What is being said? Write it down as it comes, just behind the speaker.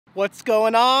What's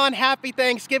going on? Happy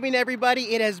Thanksgiving,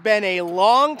 everybody. It has been a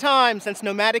long time since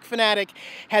Nomadic Fanatic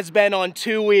has been on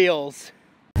two wheels.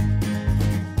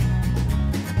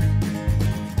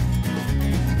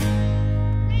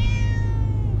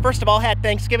 First of all, had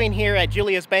Thanksgiving here at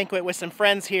Julia's Banquet with some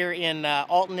friends here in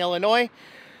Alton, Illinois.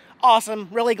 Awesome,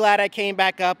 really glad I came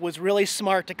back up. Was really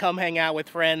smart to come hang out with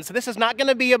friends. So this is not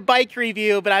gonna be a bike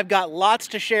review, but I've got lots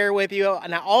to share with you.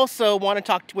 And I also want to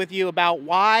talk with you about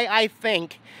why I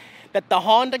think that the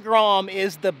Honda Grom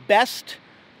is the best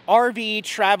RV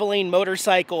traveling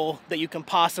motorcycle that you can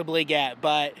possibly get.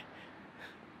 But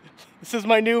this is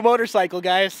my new motorcycle,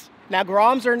 guys. Now,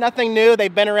 Groms are nothing new.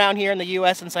 They've been around here in the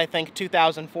US since I think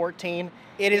 2014.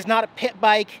 It is not a pit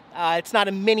bike. It's not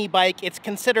a mini bike. It's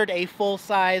considered a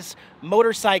full-size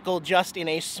motorcycle just in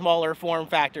a smaller form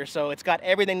factor. So it's got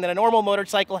everything that a normal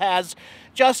motorcycle has,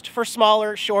 just for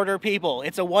smaller, shorter people.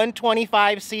 It's a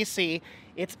 125cc.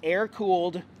 It's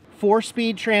air-cooled,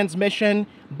 4-speed transmission,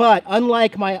 but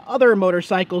unlike my other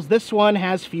motorcycles, this one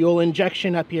has fuel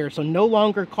injection up here, so no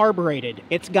longer carbureted.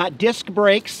 It's got disc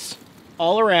brakes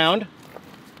all around.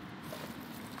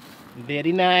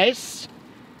 Very nice.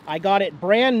 I got it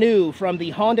brand new from the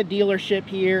Honda dealership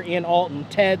here in Alton,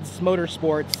 Ted's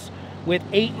Motorsports, with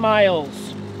 8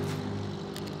 miles.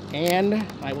 And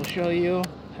I will show you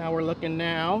how we're looking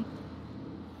now.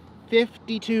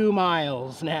 52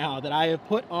 miles now that I have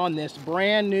put on this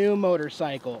brand new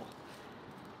motorcycle.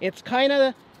 It's kind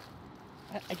of,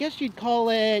 I guess you'd call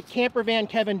it Camper Van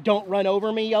Kevin Don't Run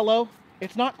Over Me yellow.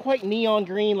 It's not quite neon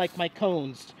green like my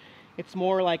cones. It's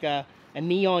more like a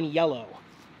neon yellow.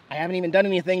 I haven't even done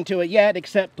anything to it yet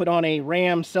except put on a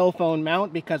RAM cell phone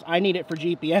mount because I need it for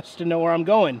GPS to know where I'm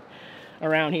going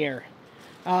around here.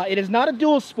 It is not a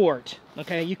dual sport,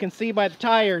 okay? You can see by the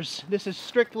tires, this is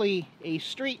strictly a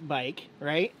street bike,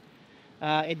 right?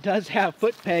 It does have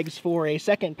foot pegs for a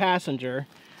second passenger,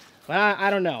 but I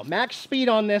don't know. Max speed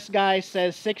on this guy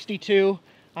says 62.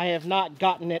 I have not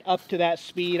gotten it up to that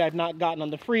speed. I've not gotten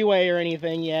on the freeway or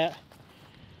anything yet.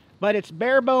 But it's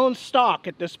bare bones stock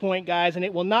at this point, guys, and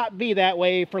it will not be that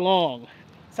way for long.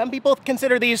 Some people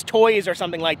consider these toys or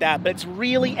something like that, but it's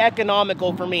really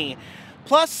economical for me.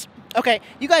 Plus, okay,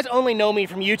 you guys only know me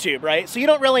from YouTube, right? So you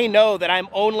don't really know that I'm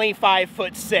only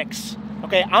 5'6".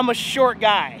 Okay, I'm a short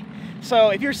guy. So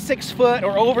if you're 6 foot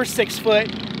or over 6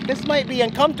 foot, this might be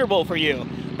uncomfortable for you.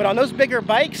 But on those bigger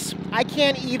bikes, I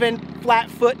can't even flat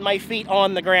foot my feet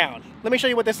on the ground. Let me show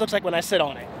you what this looks like when I sit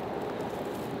on it.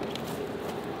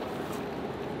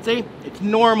 See, it's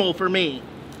normal for me.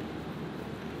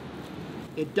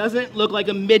 It doesn't look like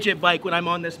a midget bike when I'm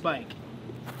on this bike.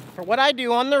 For what I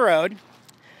do on the road,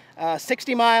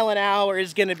 60 mile an hour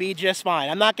is gonna be just fine.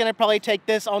 I'm not gonna probably take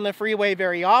this on the freeway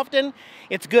very often.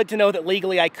 It's good to know that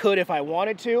legally I could if I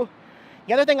wanted to.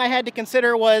 The other thing I had to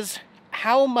consider was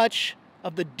how much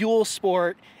of the dual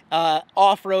sport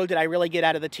off-road did I really get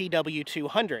out of the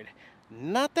TW200.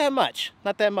 Not that much,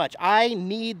 not that much. I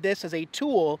need this as a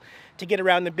tool to get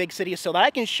around the big cities so that I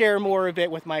can share more of it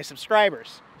with my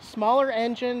subscribers. Smaller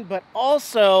engine, but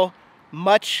also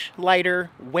much lighter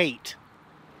weight.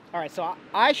 All right, so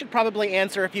I should probably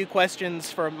answer a few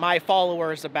questions for my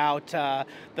followers about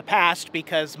the past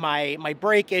because my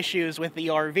brake issues with the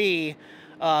RV,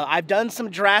 I've done some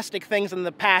drastic things in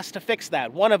the past to fix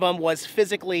that. One of them was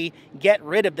physically get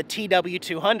rid of the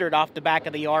TW200 off the back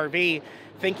of the RV,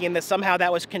 thinking that somehow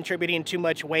that was contributing too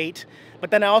much weight. But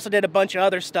then I also did a bunch of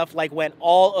other stuff like went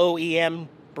all OEM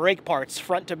brake parts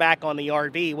front to back on the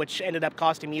RV, which ended up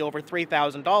costing me over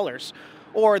 $3,000,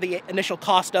 or the initial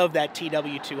cost of that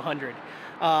TW200.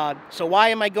 So why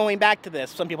am I going back to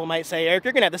this? Some people might say, Eric,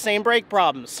 you're gonna have the same brake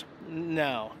problems.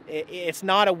 No, it's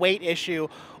not a weight issue,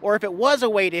 or if it was a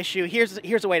weight issue,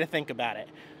 here's a way to think about it.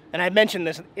 And I mentioned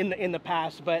this in the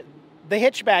past, but the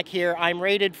hitchback here, I'm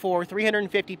rated for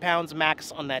 350 pounds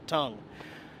max on that tongue.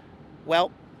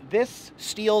 Well, this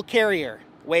steel carrier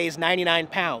weighs 99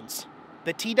 pounds.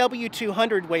 The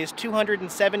TW200 weighs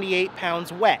 278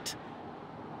 pounds wet.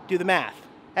 Do the math.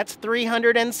 That's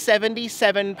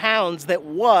 377 pounds that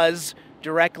was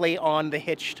directly on the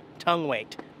hitched tongue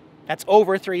weight. That's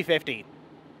over 350.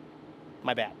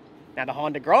 My bad. Now the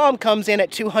Honda Grom comes in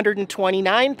at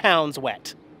 229 pounds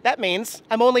wet. That means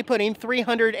I'm only putting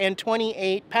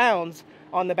 328 pounds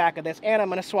on the back of this, and I'm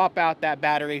going to swap out that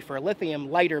battery for a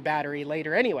lithium lighter battery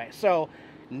later anyway. So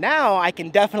now I can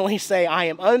definitely say I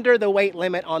am under the weight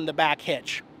limit on the back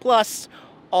hitch, plus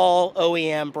all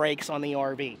OEM brakes on the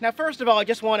RV. Now, first of all, I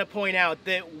just want to point out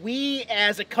that we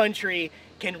as a country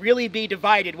can really be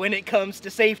divided when it comes to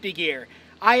safety gear.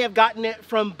 I have gotten it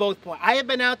from both points. I have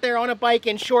been out there on a bike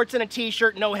in shorts and a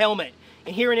t-shirt, no helmet.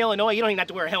 And here in Illinois, you don't even have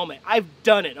to wear a helmet. I've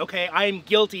done it, okay? I am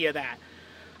guilty of that.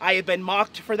 I have been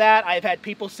mocked for that. I've had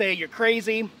people say you're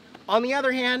crazy. On the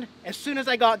other hand, as soon as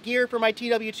I got gear for my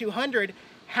TW200,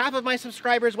 half of my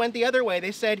subscribers went the other way.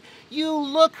 They said, you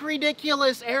look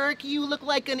ridiculous, Eric. You look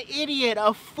like an idiot,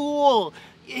 a fool.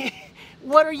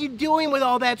 What are you doing with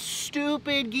all that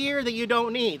stupid gear that you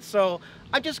don't need? So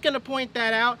I'm just gonna point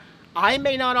that out. I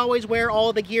may not always wear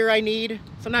all the gear I need.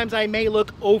 Sometimes I may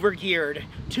look over-geared,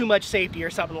 too much safety or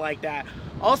something like that.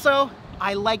 Also,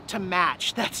 I like to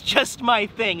match. That's just my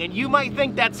thing. And you might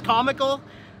think that's comical,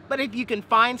 but if you can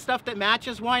find stuff that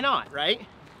matches, why not, right?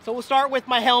 So we'll start with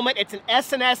my helmet. It's an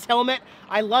S&S helmet.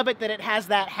 I love it that it has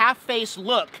that half-face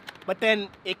look, but then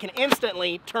it can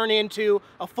instantly turn into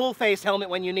a full-face helmet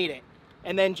when you need it.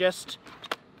 And then just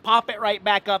pop it right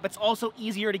back up. It's also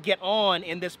easier to get on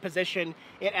in this position.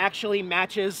 It actually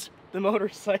matches the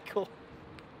motorcycle.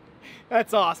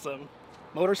 That's awesome.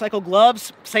 Motorcycle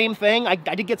gloves, same thing. I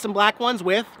did get some black ones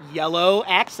with yellow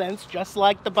accents, just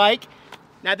like the bike.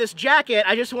 Now this jacket,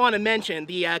 I just want to mention,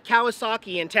 the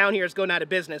Kawasaki in town here is going out of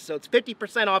business, so it's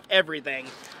 50% off everything.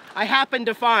 I happened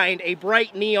to find a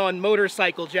bright neon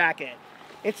motorcycle jacket.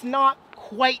 It's not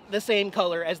quite the same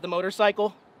color as the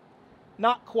motorcycle.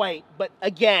 Not quite, but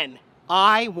again,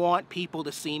 I want people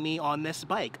to see me on this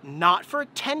bike. Not for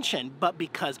attention, but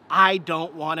because I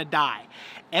don't want to die.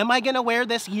 Am I going to wear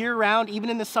this year-round, even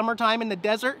in the summertime in the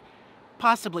desert?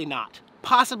 Possibly not.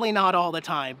 Possibly not all the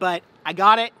time, but I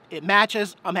got it. It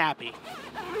matches. I'm happy.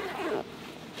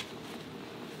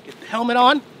 Get the helmet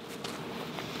on.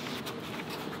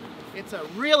 It's a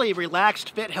really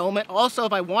relaxed fit helmet. Also,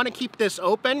 if I want to keep this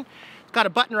open, got a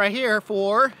button right here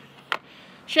for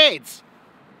shades.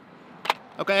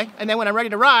 Okay, and then when I'm ready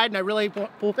to ride and I really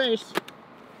want full face,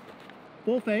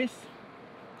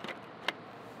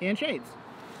 and shades.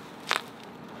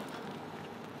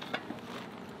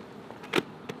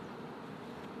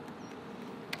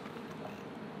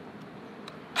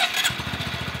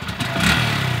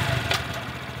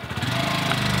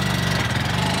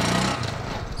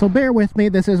 So bear with me,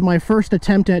 this is my first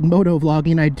attempt at moto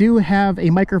vlogging. I do have a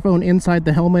microphone inside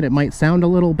the helmet. It might sound a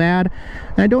little bad.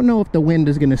 And I don't know if the wind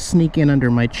is going to sneak in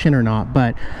under my chin or not,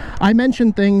 but I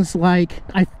mentioned things like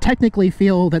I technically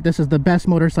feel that this is the best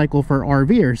motorcycle for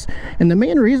RVers. And the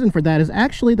main reason for that is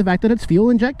actually the fact that it's fuel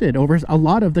injected over a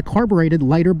lot of the carbureted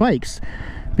lighter bikes.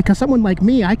 Because someone like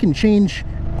me, I can change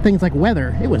things like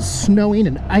weather. It was snowing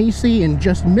and icy and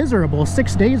just miserable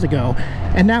 6 days ago,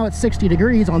 and now it's 60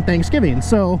 degrees on Thanksgiving.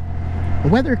 So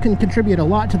weather can contribute a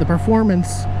lot to the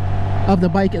performance of the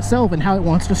bike itself and how it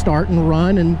wants to start and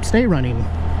run and stay running.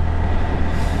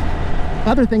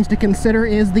 Other things to consider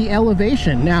is the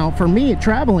elevation. Now for me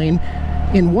traveling,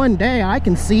 in one day I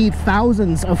can see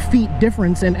thousands of feet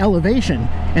difference in elevation,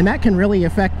 and that can really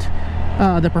affect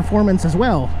the performance as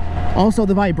well. Also,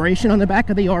 the vibration on the back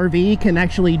of the RV can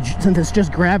actually, since it's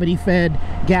just gravity-fed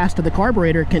gas to the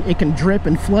carburetor, it can drip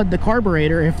and flood the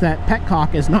carburetor if that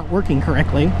petcock is not working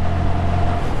correctly.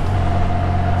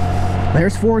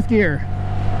 There's fourth gear.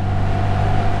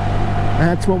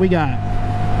 That's what we got.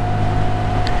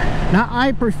 Now,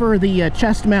 I prefer the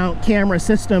chest mount camera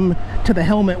system to the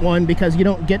helmet one because you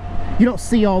don't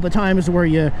see all the times where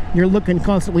you're looking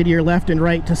constantly to your left and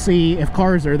right to see if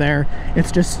cars are there.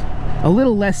 It's just a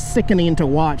little less sickening to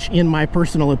watch, in my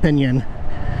personal opinion.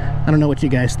 I don't know what you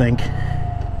guys think.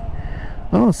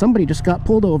 Oh, somebody just got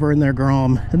pulled over in their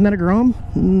Grom. Isn't that a Grom?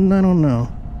 I don't know.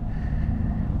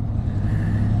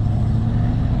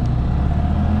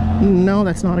 No,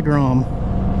 that's not a Grom.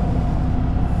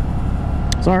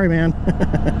 Sorry, man.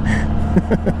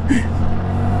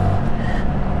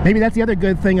 Maybe that's the other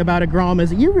good thing about a Grom, is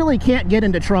that you really can't get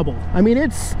into trouble. I mean,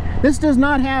 this does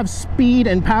not have speed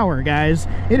and power, guys.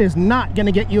 It is not going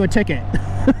to get you a ticket.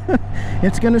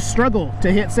 It's going to struggle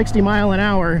to hit 60 miles an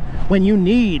hour when you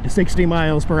need 60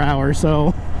 miles per hour.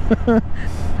 So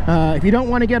if you don't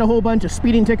want to get a whole bunch of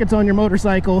speeding tickets on your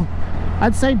motorcycle,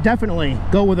 I'd say definitely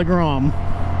go with a Grom.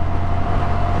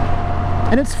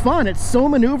 And it's fun. It's so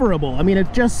maneuverable. I mean,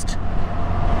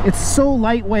 it's so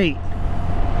lightweight.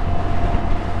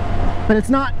 But it's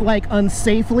not like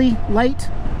unsafely light.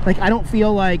 Like, I don't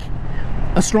feel like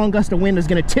a strong gust of wind is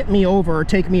going to tip me over or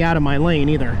take me out of my lane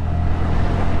either.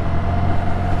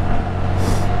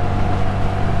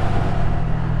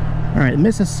 Alright,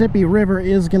 Mississippi River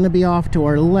is going to be off to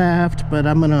our left, but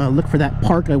I'm going to look for that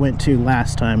park I went to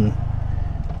last time.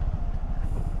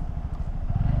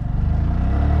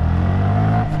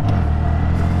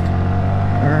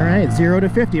 Alright, 0 to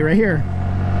 50 right here.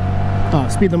 Oh,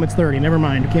 speed limit's 30. Never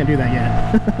mind. We can't do that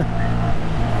yet.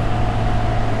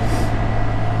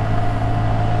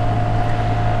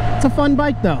 It's a fun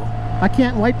bike though. I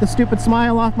can't wipe the stupid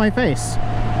smile off my face.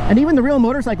 And even the real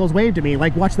motorcycles wave to me,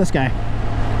 like watch this guy.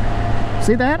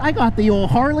 See that? I got the old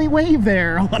Harley wave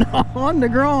there on the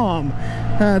Grom.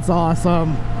 That's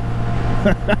awesome.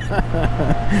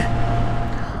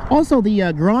 Also,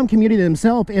 the Grom community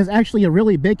themselves is actually a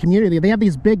really big community. They have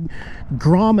these big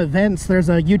Grom events. There's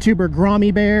a YouTuber,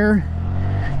 Grommy Bear,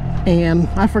 and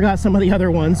I forgot some of the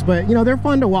other ones, but you know, they're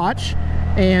fun to watch,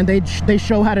 and they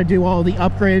show how to do all the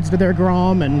upgrades to their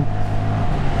Grom, and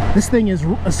this thing is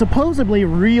supposedly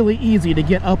really easy to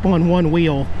get up on one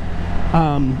wheel.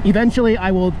 Eventually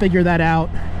I will figure that out.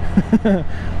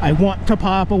 I want to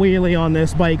pop a wheelie on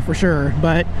this bike for sure,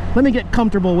 but let me get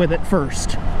comfortable with it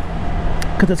first,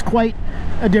 because it's quite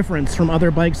a difference from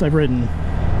other bikes I've ridden.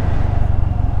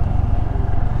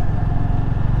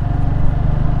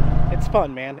 It's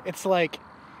fun, man. It's like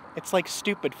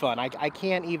stupid fun. I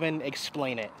can't even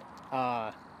explain it.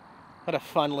 What a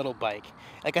fun little bike.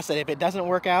 Like I said, if it doesn't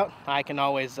work out, I can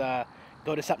always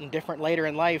go to something different later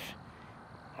in life.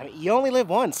 I mean, you only live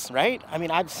once, right? I mean,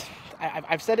 I've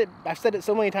said it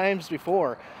so many times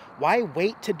before. Why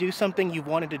wait to do something you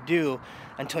wanted to do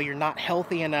until you're not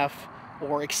healthy enough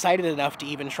or excited enough to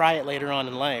even try it later on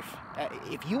in life?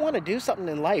 If you want to do something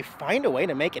in life, find a way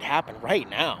to make it happen right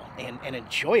now and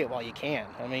enjoy it while you can.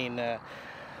 I mean,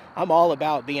 I'm all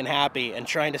about being happy and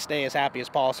trying to stay as happy as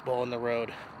possible on the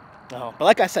road. But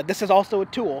like I said, this is also a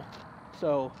tool,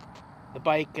 so the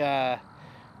bike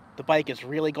is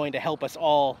really going to help us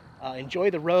all enjoy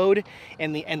the road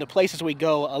and the places we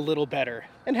go a little better,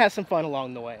 and have some fun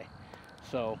along the way.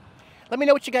 So let me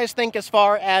know what you guys think as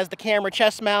far as the camera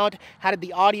chest mount. How did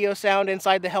the audio sound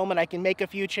inside the helmet? I can make a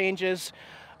few changes.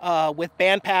 With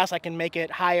bandpass, I can make it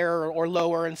higher or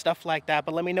lower and stuff like that,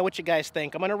 but let me know what you guys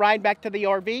think. I'm going to ride back to the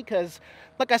RV because,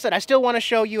 like I said, I still want to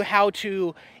show you how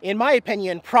to, in my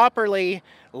opinion, properly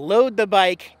load the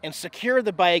bike and secure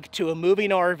the bike to a moving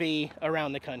RV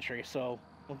around the country. So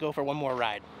we'll go for one more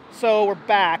ride. So we're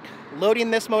back,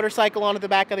 loading this motorcycle onto the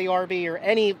back of the RV, or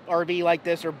any RV like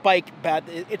this, or bike, but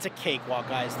it's a cakewalk,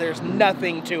 guys. There's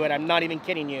nothing to it. I'm not even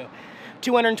kidding you.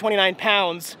 229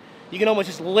 pounds. You can almost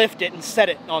just lift it and set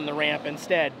it on the ramp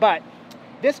instead. But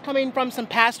this coming from some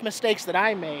past mistakes that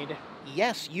I made,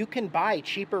 yes, you can buy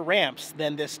cheaper ramps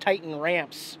than this Titan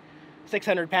Ramps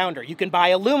 600-pounder. You can buy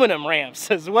aluminum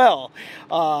ramps as well.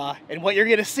 And what you're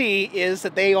going to see is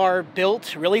that they are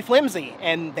built really flimsy,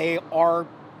 and they are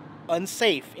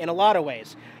unsafe in a lot of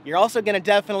ways. You're also going to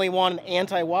definitely want an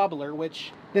anti-wobbler,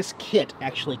 which this kit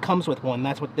actually comes with one.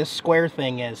 That's what this square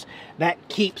thing is. That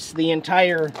keeps the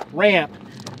entire ramp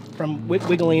from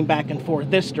wiggling back and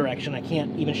forth this direction. I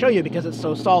can't even show you because it's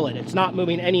so solid. It's not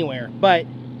moving anywhere. But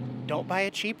don't buy a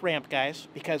cheap ramp, guys,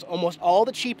 because almost all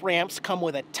the cheap ramps come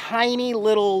with a tiny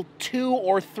little 2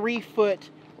 or 3 foot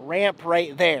ramp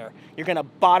right there. You're going to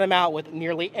bottom out with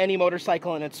nearly any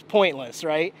motorcycle, and it's pointless,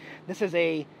 right? This is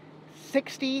a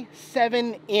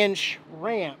 67-inch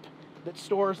ramp that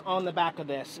stores on the back of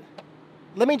this.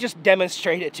 Let me just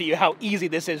demonstrate it to you how easy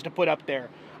this is to put up there.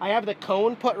 I have the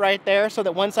cone put right there so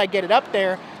that once I get it up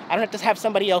there, I don't have to have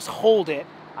somebody else hold it.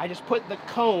 I just put the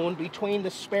cone between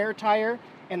the spare tire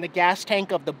and the gas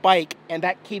tank of the bike, and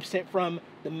that keeps it from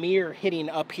the mirror hitting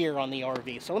up here on the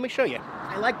RV. So let me show you.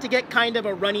 I like to get kind of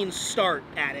a running start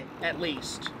at it, at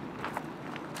least.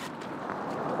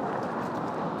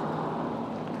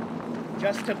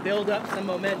 Just to build up some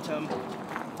momentum.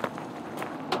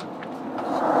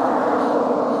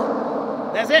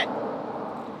 That's it.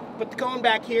 Put the cone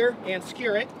back here and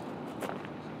secure it.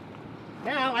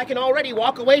 Now I can already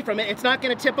walk away from it. It's not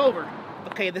going to tip over.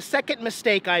 Okay, the second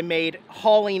mistake I made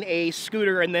hauling a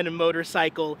scooter and then a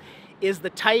motorcycle is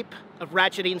the type of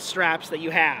ratcheting straps that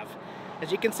you have.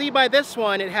 As you can see by this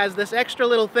one, it has this extra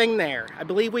little thing there. I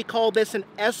believe we call this an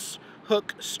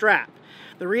S-hook strap.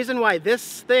 The reason why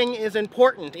this thing is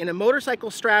important in a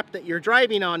motorcycle strap that you're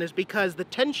driving on is because the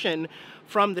tension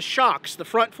from the shocks, the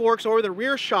front forks or the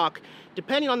rear shock,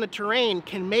 depending on the terrain,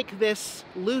 can make this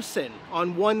loosen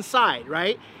on one side,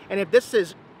 right? And if this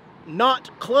is not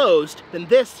closed, then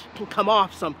this can come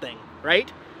off something,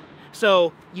 right?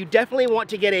 So you definitely want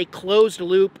to get a closed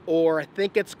loop, or I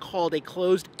think it's called a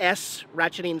closed S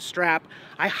ratcheting strap.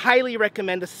 I highly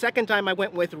recommend. The second time I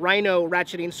went with Rhino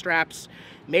ratcheting straps,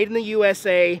 made in the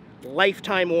USA,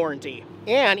 lifetime warranty.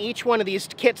 And each one of these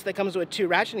kits that comes with 2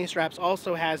 ratcheting straps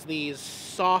also has these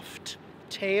soft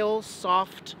tails, I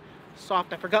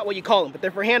forgot what you call them, but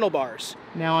they're for handlebars.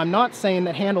 Now, I'm not saying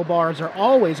that handlebars are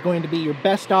always going to be your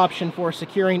best option for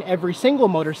securing every single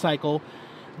motorcycle,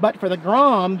 but for the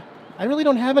Grom, I really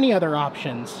don't have any other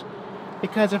options.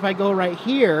 Because if I go right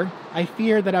here, I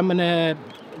fear that I'm gonna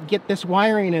get this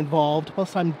wiring involved,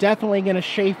 plus I'm definitely going to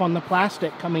chafe on the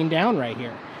plastic coming down right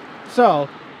here. So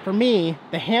for me,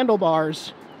 the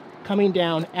handlebars coming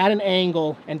down at an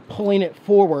angle and pulling it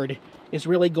forward is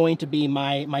really going to be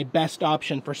my best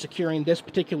option for securing this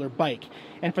particular bike.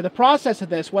 And for the process of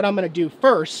this, what I'm going to do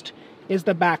first is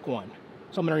the back one.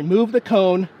 So I'm going to remove the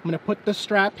cone, I'm going to put the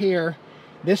strap here.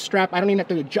 This strap, I don't even have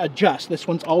to adjust. This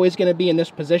one's always going to be in this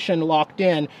position locked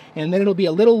in, and then it'll be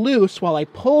a little loose while I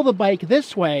pull the bike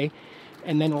this way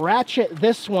and then ratchet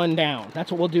this one down.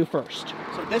 That's what we'll do first.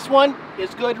 So this one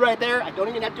is good right there. I don't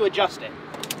even have to adjust it.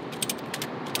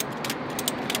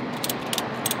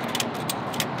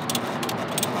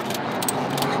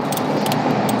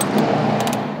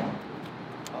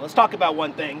 Well, let's talk about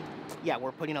one thing. Yeah,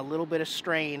 we're putting a little bit of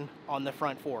strain on the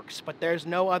front forks, but there's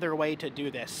no other way to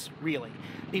do this, really.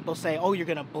 People say, oh, you're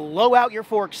gonna blow out your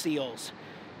fork seals.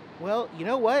 Well, you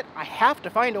know what? I have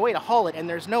to find a way to haul it, and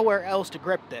there's nowhere else to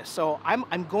grip this. So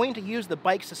I'm going to use the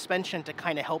bike suspension to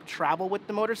kind of help travel with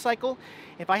the motorcycle.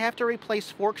 If I have to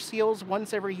replace fork seals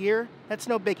once every year, that's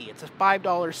no biggie. It's a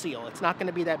 $5 seal. It's not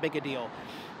gonna be that big a deal.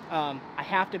 I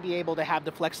have to be able to have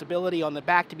the flexibility on the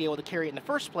back to be able to carry it in the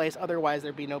first place, otherwise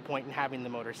there'd be no point in having the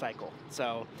motorcycle.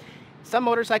 So some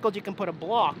motorcycles you can put a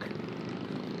block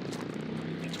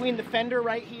between the fender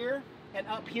right here and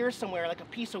up here somewhere, like a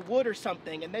piece of wood or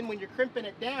something, and then when you're crimping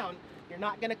it down, you're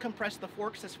not going to compress the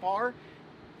forks as far.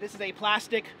 This is a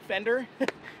plastic fender.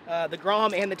 The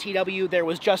Grom and the TW, there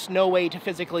was just no way to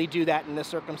physically do that in this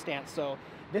circumstance, so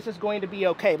this is going to be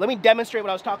okay. Let me demonstrate what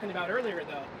I was talking about earlier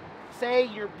though. Say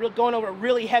you're going over a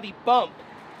really heavy bump.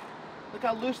 Look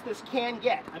how loose this can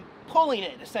get. I'm pulling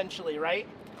it essentially, right?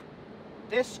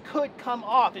 This could come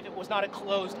off if it was not a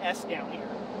closed S down here.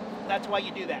 That's why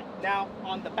you do that. Now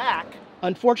on the back,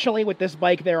 unfortunately with this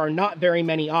bike there are not very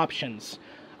many options.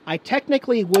 I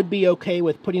technically would be okay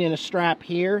with putting in a strap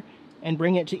here and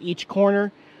bring it to each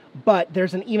corner, but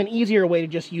there's an even easier way to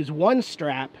just use one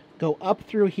strap, go up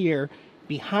through here,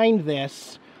 behind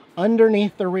this,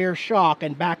 underneath the rear shock,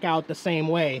 and back out the same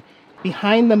way.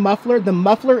 Behind the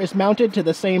muffler is mounted to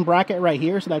the same bracket right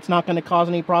here, so that's not going to cause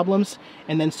any problems,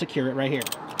 and then secure it right here.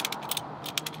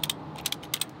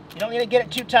 You don't need to get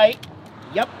it too tight.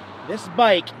 Yep, this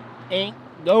bike ain't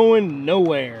going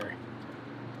nowhere.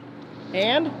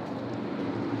 And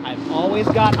I've always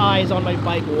got eyes on my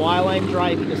bike while I'm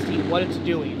driving to see what it's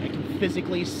doing. I can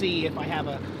physically see if I have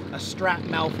a strap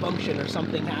malfunction or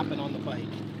something happen on the bike.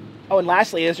 Oh, and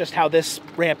lastly is just how this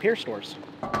ramp here stores.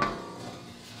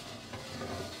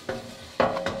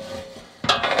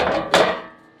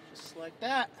 Just like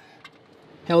that.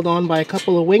 Held on by a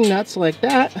couple of wing nuts like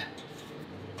that.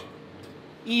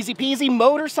 Easy peasy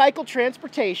motorcycle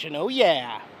transportation, oh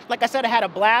yeah. Like I said, I had a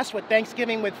blast with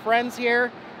Thanksgiving with friends here.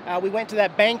 We went to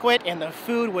that banquet and the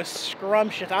food was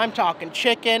scrumptious. I'm talking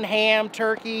chicken, ham,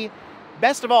 turkey.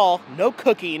 Best of all, no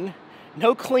cooking,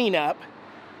 no cleanup.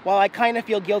 While I kind of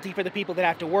feel guilty for the people that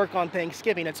have to work on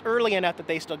Thanksgiving, it's early enough that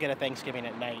they still get a Thanksgiving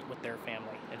at night with their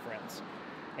family and friends.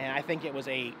 And I think it was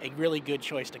a really good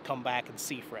choice to come back and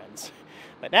see friends.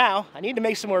 But now, I need to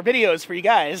make some more videos for you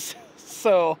guys.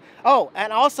 So, oh,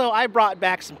 and also I brought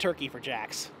back some turkey for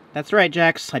Jax. That's right,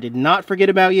 Jax. I did not forget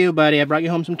about you, buddy. I brought you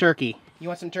home some turkey. You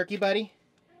want some turkey, buddy?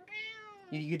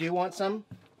 You do want some?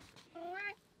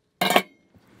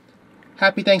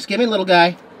 Happy Thanksgiving, little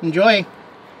guy. Enjoy.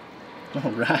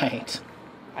 All right.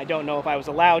 I don't know if I was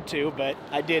allowed to, but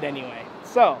I did anyway.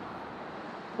 So,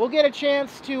 we'll get a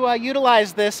chance to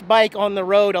utilize this bike on the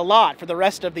road a lot for the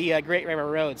rest of the Great River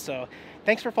Road. So,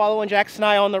 thanks for following Jax and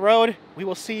I on the road. We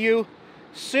will see you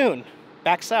soon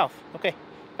back south. Okay,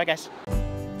 bye guys.